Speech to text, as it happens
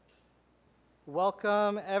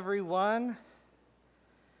Welcome, everyone,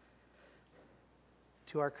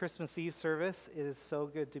 to our Christmas Eve service. It is so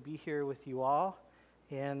good to be here with you all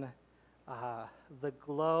in the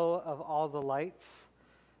glow of all the lights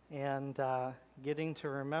and getting to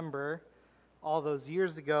remember all those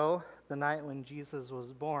years ago, the night when Jesus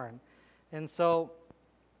was born. And so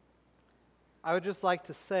I would just like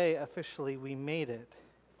to say officially we made it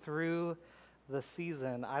through the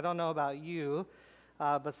season. I don't know about you,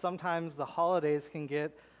 but sometimes the holidays can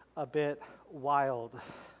get a bit wild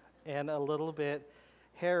and a little bit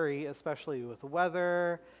hairy, especially with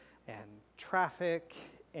weather and traffic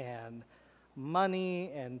and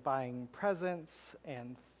money and buying presents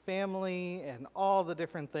and family and all the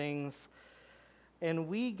different things. And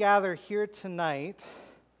we gather here tonight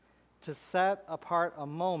to set apart a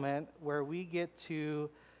moment where we get to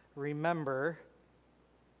remember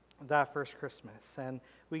that first Christmas. And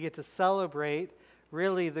we get to celebrate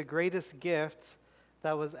really the greatest gift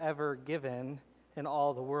that was ever given in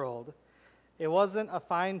all the world. It wasn't a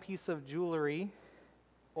fine piece of jewelry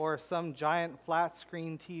or some giant flat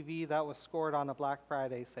screen TV that was scored on a Black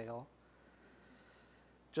Friday sale.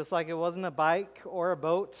 Just like it wasn't a bike or a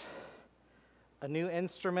boat, a new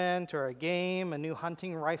instrument or a game, a new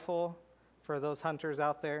hunting rifle for those hunters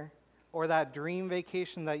out there, or that dream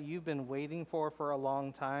vacation that you've been waiting for a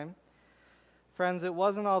long time. Friends, it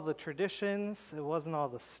wasn't all the traditions, it wasn't all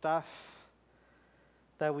the stuff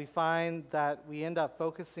that we find that we end up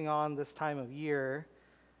focusing on this time of year.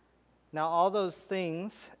 Now, all those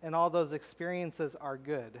things and all those experiences are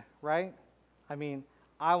good, right? I mean,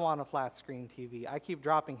 I want a flat screen TV. I keep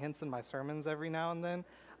dropping hints in my sermons every now and then.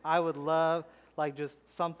 I would love just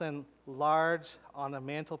something large on a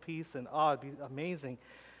mantelpiece, and it'd be amazing.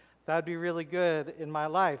 That'd be really good in my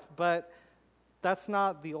life. But that's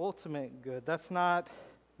not the ultimate good. That's not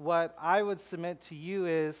what I would submit to you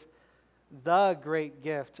is the great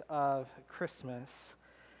gift of Christmas.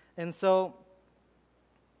 And so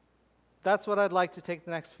that's what I'd like to take the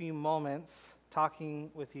next few moments talking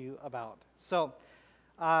with you about. So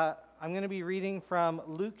I'm going to be reading from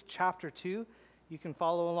Luke chapter 2. You can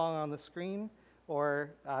follow along on the screen, or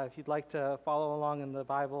if you'd like to follow along in the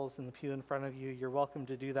Bibles in the pew in front of you, you're welcome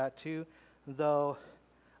to do that too, though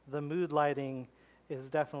the mood lighting is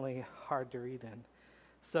definitely hard to read in.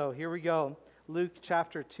 So here we go. Luke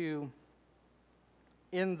chapter 2.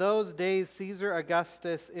 In those days, Caesar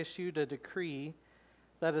Augustus issued a decree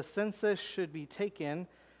that a census should be taken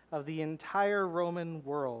of the entire Roman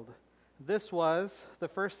world. This was the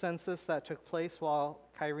first census that took place while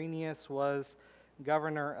Quirinius was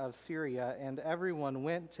governor of Syria, and everyone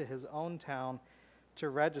went to his own town to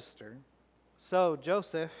register. So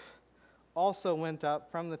Joseph also went up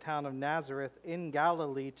from the town of Nazareth in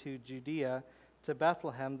Galilee to Judea, to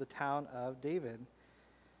Bethlehem, the town of David,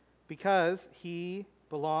 because he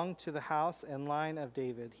belonged to the house and line of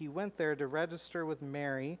David. He went there to register with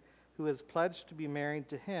Mary, who was pledged to be married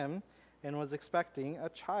to him and was expecting a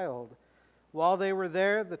child. While they were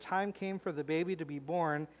there, the time came for the baby to be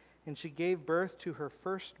born, and she gave birth to her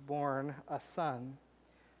firstborn, a son.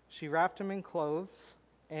 She wrapped him in clothes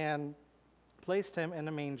and placed him in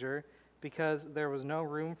a manger, because there was no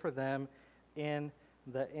room for them in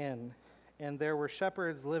the inn. And there were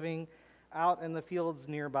shepherds living out in the fields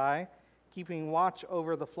nearby, keeping watch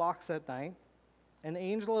over the flocks at night. An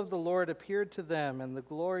angel of the Lord appeared to them, and the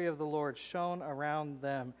glory of the Lord shone around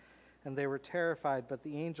them, and they were terrified. But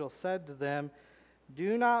the angel said to them,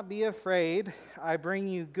 "Do not be afraid. I bring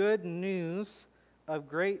you good news of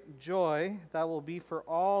great joy that will be for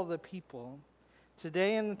all the people.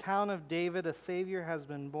 Today in the town of David a Savior has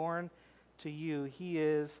been born to you. He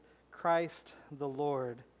is Christ the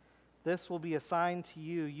Lord. This will be a sign to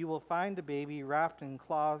you. You will find a baby wrapped in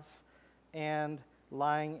cloths and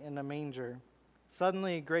lying in a manger."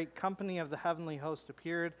 Suddenly a great company of the heavenly host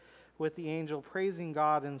appeared with the angel, praising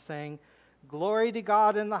God and saying, "Glory to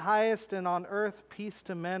God in the highest, and on earth peace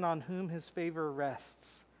to men on whom his favor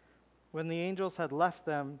rests." When the angels had left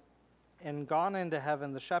them and gone into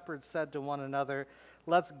heaven, the shepherds said to one another,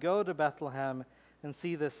 "Let's go to Bethlehem and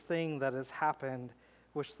see this thing that has happened,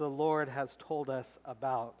 which the Lord has told us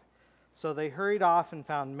about." So they hurried off and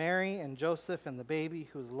found Mary and Joseph and the baby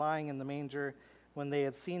who was lying in the manger. When they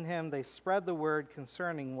had seen him, they spread the word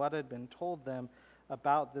concerning what had been told them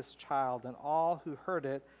about this child, and all who heard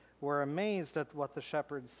it were amazed at what the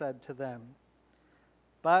shepherds said to them.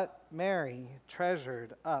 But Mary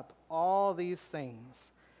treasured up all these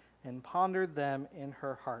things and pondered them in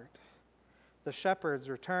her heart. The shepherds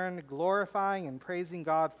returned, glorifying and praising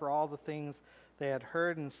God for all the things they had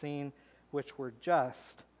heard and seen, which were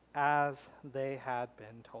just as they had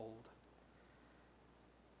been told.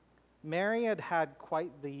 Mary had had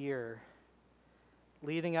quite the year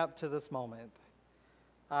leading up to this moment.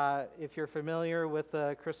 If you're familiar with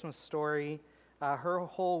the Christmas story, her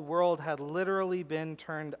whole world had literally been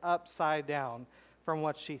turned upside down from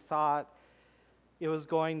what she thought it was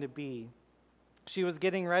going to be. She was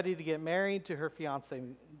getting ready to get married to her fiance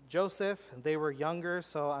Joseph. They were younger,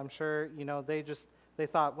 so I'm sure, they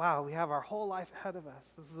thought, wow, we have our whole life ahead of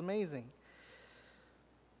us. This is amazing.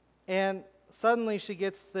 And suddenly she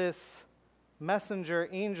gets this messenger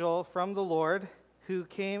angel from the Lord who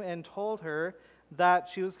came and told her that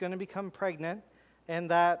she was going to become pregnant, and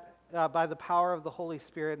that by the power of the Holy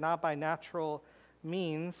Spirit, not by natural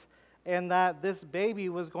means, and that this baby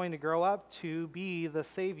was going to grow up to be the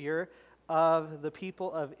Savior of the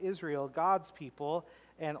people of Israel, God's people,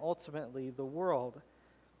 and ultimately the world.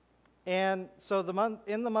 And so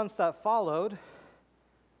in the months that followed,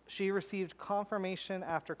 she received confirmation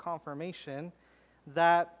after confirmation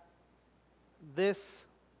that this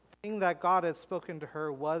thing that God had spoken to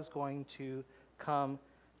her was going to come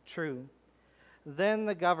true. Then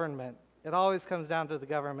the government, it always comes down to the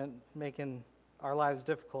government making our lives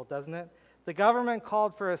difficult, doesn't it? The government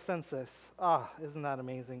called for a census. Isn't that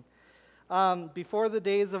amazing? Before the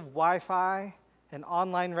days of Wi-Fi and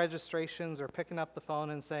online registrations or picking up the phone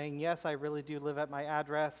and saying, yes, I really do live at my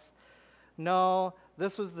address. No,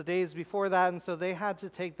 this was the days before that, and so they had to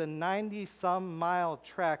take the 90-some mile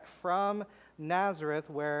trek from Nazareth,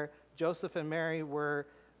 where Joseph and Mary were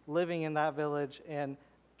living in that village, and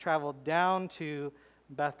traveled down to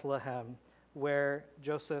Bethlehem, where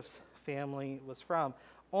Joseph's family was from.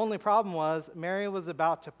 Only problem was, Mary was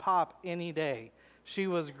about to pop any day. She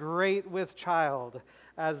was great with child,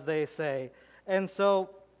 as they say. And so,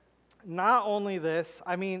 not only this,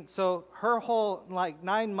 so her whole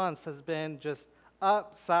 9 months has been just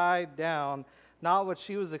upside down, not what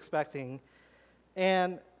she was expecting.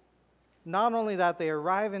 And not only that, they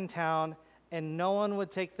arrive in town and no one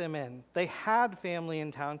would take them in. They had family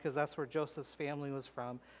in town because that's where Joseph's family was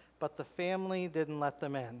from, but the family didn't let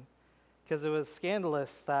them in because it was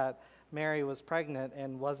scandalous that Mary was pregnant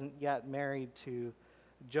and wasn't yet married to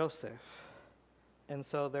Joseph. And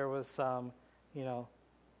so there was some,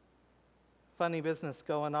 funny business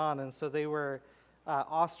going on, and so they were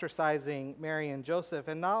ostracizing Mary and Joseph.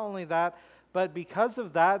 And not only that, but because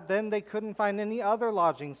of that, then they couldn't find any other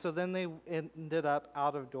lodging, so then they ended up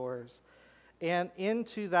out of doors. And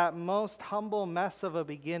into that most humble mess of a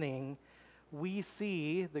beginning, we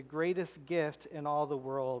see the greatest gift in all the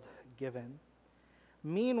world given.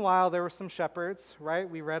 Meanwhile, there were some shepherds, right?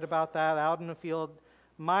 We read about that out in the field,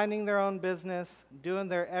 minding their own business, doing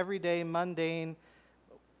their everyday mundane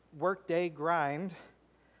workday grind.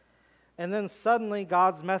 And then suddenly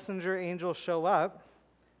God's messenger angels show up,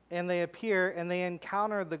 and they appear, and they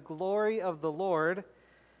encounter the glory of the Lord,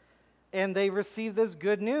 and they receive this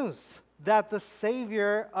good news that the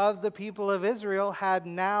Savior of the people of Israel had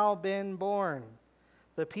now been born.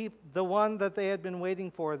 The one that they had been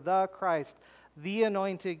waiting for, the Christ, the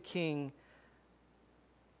anointed King.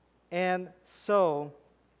 And so,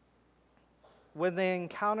 when they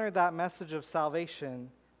encountered that message of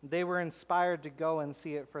salvation, they were inspired to go and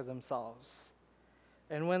see it for themselves.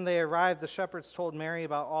 And when they arrived, the shepherds told Mary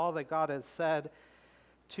about all that God had said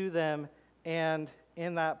to them, and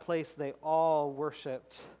in that place they all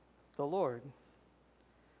worshiped the Lord.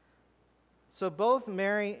 So both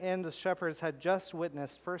Mary and the shepherds had just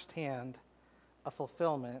witnessed firsthand a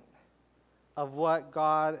fulfillment of what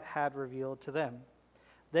God had revealed to them.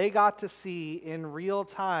 They got to see in real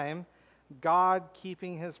time God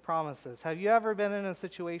keeping his promises. Have you ever been in a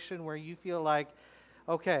situation where you feel like,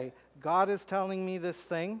 okay, God is telling me this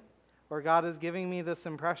thing, or God is giving me this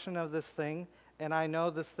impression of this thing, and I know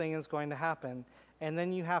this thing is going to happen, and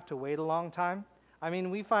then you have to wait a long time?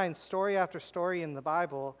 We find story after story in the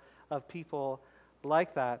Bible of people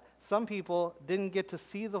like that. Some people didn't get to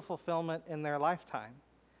see the fulfillment in their lifetime.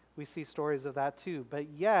 We see stories of that too. But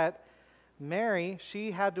yet, Mary,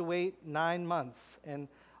 she had to wait 9 months. And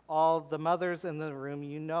all the mothers in the room,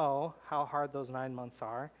 you know how hard those 9 months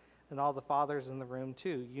are. And all the fathers in the room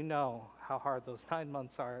too, you know how hard those 9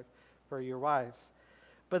 months are for your wives.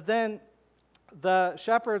 But then the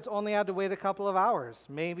shepherds only had to wait a couple of hours,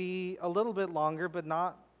 maybe a little bit longer, but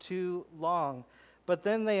not too long. But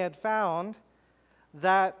then they had found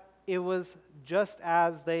that it was just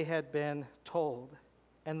as they had been told.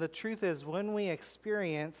 And the truth is, when we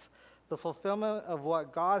experience the fulfillment of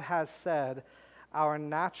what God has said, our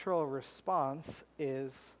natural response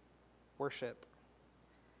is worship.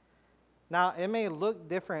 Now, it may look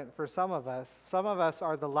different for some of us. Some of us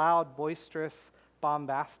are the loud, boisterous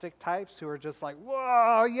bombastic types who are just like,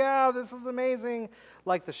 whoa, yeah, this is amazing,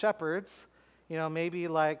 like the shepherds. Maybe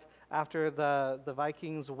like after the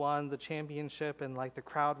Vikings won the championship and like the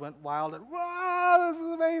crowd went wild and, whoa, this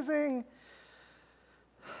is amazing.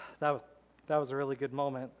 That was a really good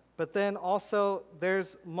moment. But then also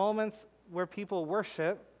there's moments where people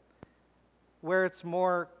worship where it's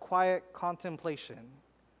more quiet contemplation,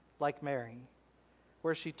 like Mary,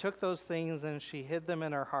 where she took those things and she hid them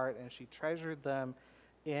in her heart and she treasured them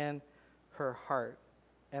in her heart.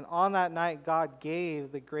 And on that night, God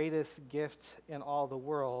gave the greatest gift in all the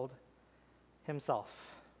world, himself.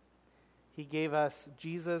 He gave us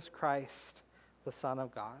Jesus Christ, the Son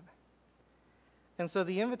of God. And so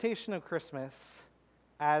the invitation of Christmas,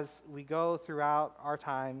 as we go throughout our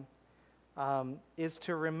time, is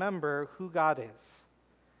to remember who God is.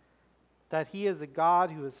 That he is a God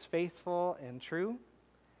who is faithful and true.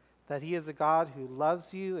 That he is a God who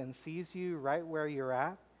loves you and sees you right where you're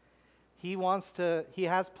at. He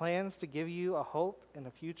has plans to give you a hope and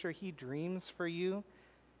a future. He dreams for you,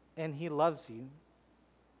 and he loves you.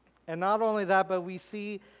 And not only that, but we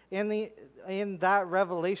see in that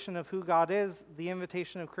revelation of who God is, the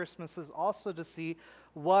invitation of Christmas is also to see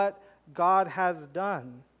what God has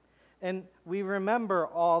done. And we remember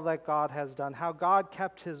all that God has done, how God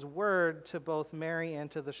kept his word to both Mary and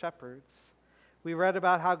to the shepherds. We read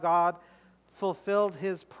about how God fulfilled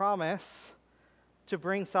his promise to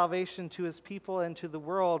bring salvation to his people and to the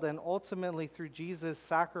world, and ultimately through Jesus'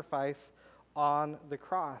 sacrifice on the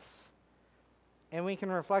cross. And we can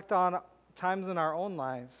reflect on times in our own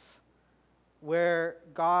lives where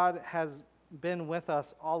God has been with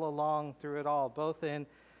us all along through it all, both in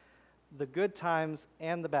the good times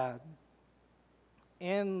and the bad,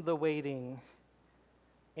 in the waiting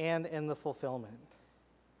and in the fulfillment.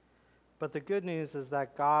 But the good news is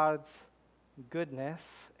that God's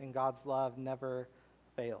goodness and God's love never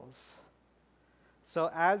fails.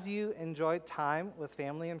 So as you enjoy time with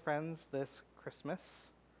family and friends this Christmas,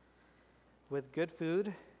 with good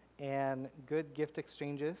food and good gift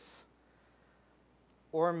exchanges,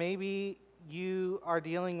 or maybe you are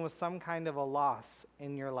dealing with some kind of a loss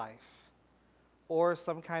in your life, or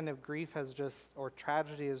some kind of grief or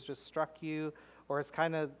tragedy has just struck you, or it's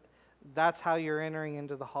that's how you're entering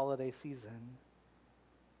into the holiday season.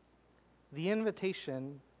 The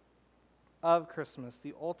invitation of Christmas,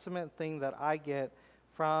 the ultimate thing that I get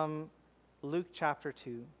from Luke chapter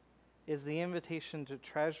 2, is the invitation to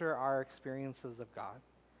treasure our experiences of God,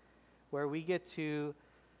 where we get to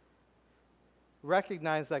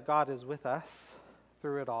recognize that God is with us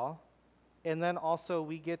through it all, and then also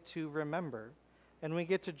we get to remember, and we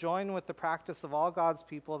get to join with the practice of all God's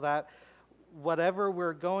people that whatever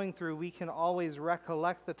we're going through, we can always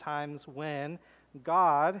recollect the times when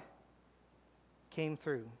God came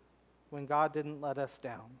through, when God didn't let us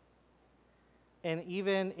down. And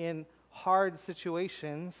even in hard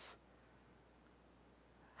situations,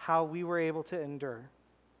 how we were able to endure.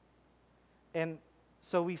 And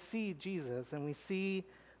so we see Jesus and we see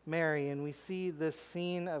Mary and we see this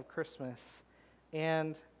scene of Christmas.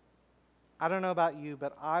 And I don't know about you,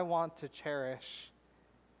 but I want to cherish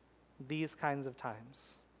these kinds of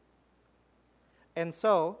times. And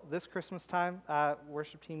so this Christmas time,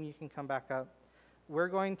 worship team, you can come back up. We're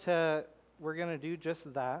going to do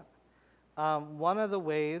just that. One of the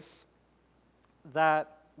ways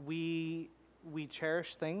that we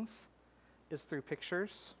cherish things is through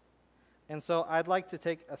pictures. And so I'd like to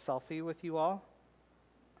take a selfie with you all.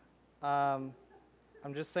 I'm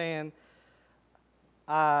just saying,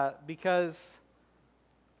 because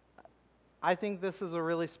I think this is a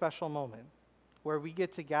really special moment where we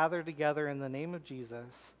get to gather together in the name of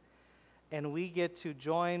Jesus, and we get to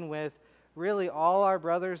join with really all our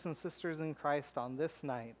brothers and sisters in Christ on this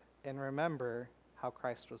night and remember how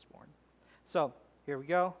Christ was born. So, here we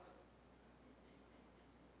go.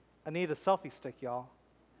 I need a selfie stick, y'all.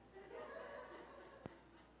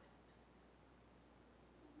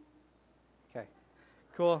 Okay,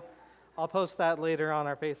 cool. I'll post that later on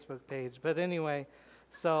our Facebook page. But anyway,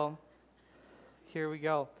 so here we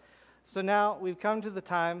go. So now we've come to the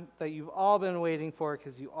time that you've all been waiting for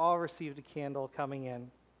because you all received a candle coming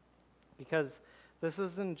in. Because this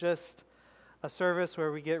isn't just a service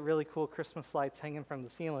where we get really cool Christmas lights hanging from the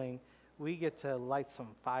ceiling. We get to light some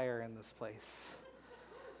fire in this place.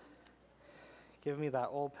 Give me that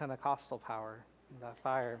old Pentecostal power, that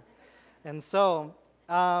fire. And so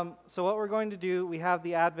what we're going to do, we have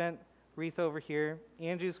the Advent wreath over here.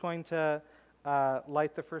 Angie's going to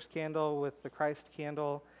light the first candle with the Christ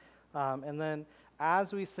candle. And then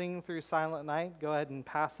as we sing through Silent Night, go ahead and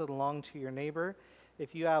pass it along to your neighbor.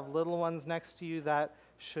 If you have little ones next to you that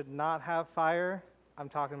should not have fire, I'm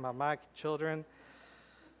talking about my children.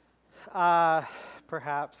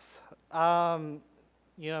 Perhaps,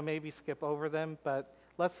 maybe skip over them, but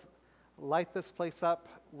let's light this place up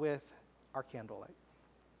with our candlelight.